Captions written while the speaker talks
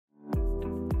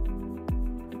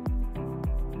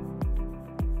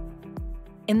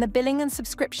In the Billing and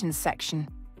Subscriptions section,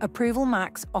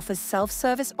 ApprovalMax offers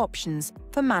self-service options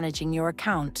for managing your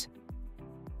account.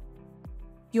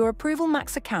 Your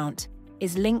ApprovalMax account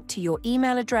is linked to your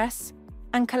email address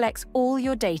and collects all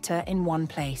your data in one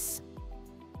place.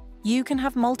 You can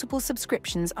have multiple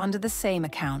subscriptions under the same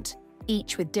account,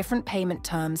 each with different payment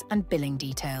terms and billing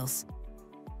details.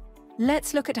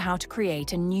 Let's look at how to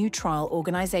create a new trial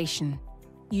organization.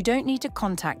 You don't need to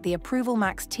contact the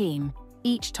ApprovalMax team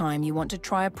each time you want to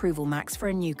try ApprovalMax for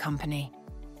a new company.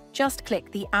 Just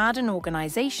click the Add an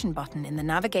Organization button in the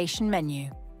navigation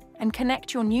menu and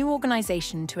connect your new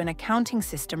organization to an accounting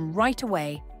system right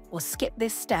away, or skip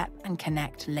this step and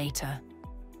connect later.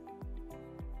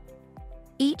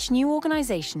 Each new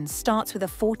organization starts with a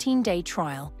 14-day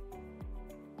trial.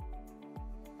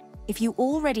 If you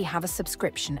already have a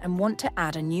subscription and want to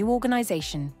add a new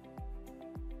organization,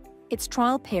 its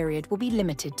trial period will be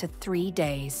limited to 3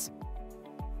 days.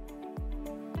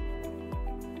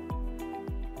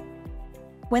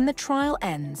 When the trial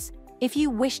ends, if you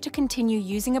wish to continue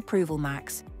using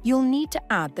ApprovalMax, you'll need to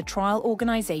add the trial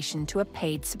organization to a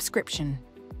paid subscription.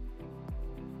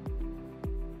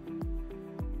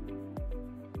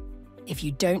 If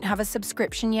you don't have a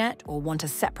subscription yet or want a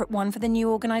separate one for the new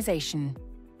organization,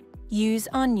 use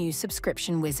our new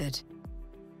subscription wizard.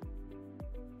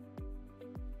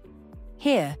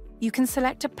 Here, you can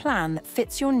select a plan that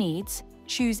fits your needs,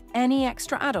 choose any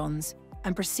extra add-ons,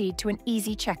 and proceed to an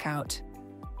easy checkout.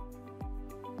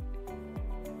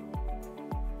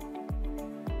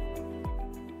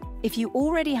 If you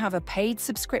already have a paid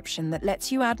subscription that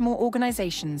lets you add more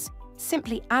organizations,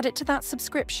 simply add it to that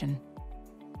subscription.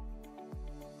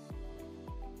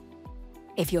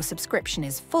 If your subscription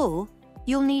is full,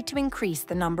 you'll need to increase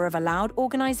the number of allowed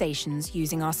organizations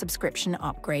using our subscription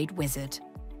upgrade wizard.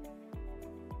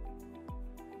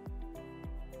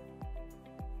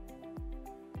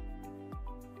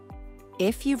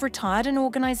 If you've retired an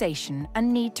organization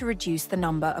and need to reduce the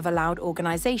number of allowed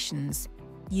organizations,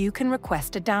 you can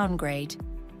request a downgrade.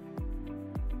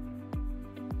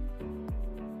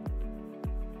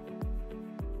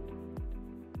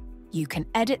 You can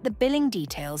edit the billing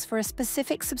details for a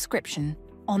specific subscription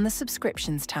on the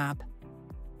Subscriptions tab.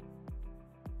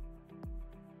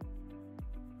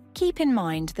 Keep in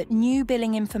mind that new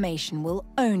billing information will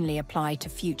only apply to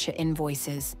future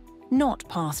invoices, not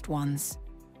past ones.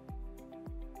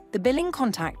 The billing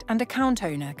contact and account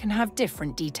owner can have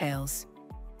different details.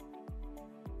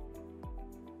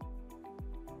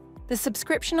 The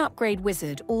Subscription Upgrade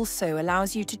Wizard also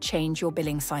allows you to change your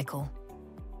billing cycle.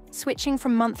 Switching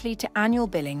from monthly to annual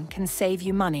billing can save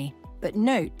you money, but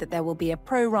note that there will be a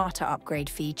pro rata upgrade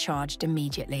fee charged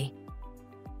immediately.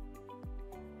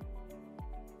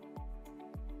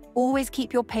 Always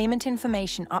keep your payment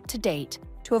information up to date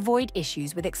to avoid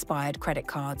issues with expired credit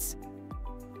cards.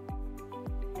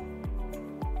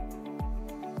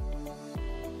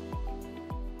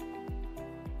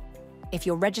 If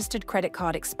your registered credit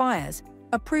card expires,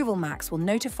 ApprovalMax will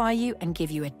notify you and give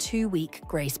you a 2-week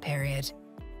grace period.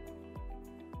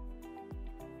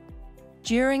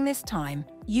 During this time,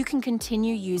 you can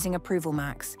continue using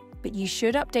ApprovalMax, but you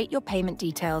should update your payment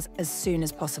details as soon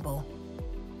as possible.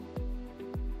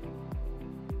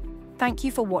 Thank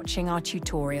you for watching our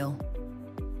tutorial.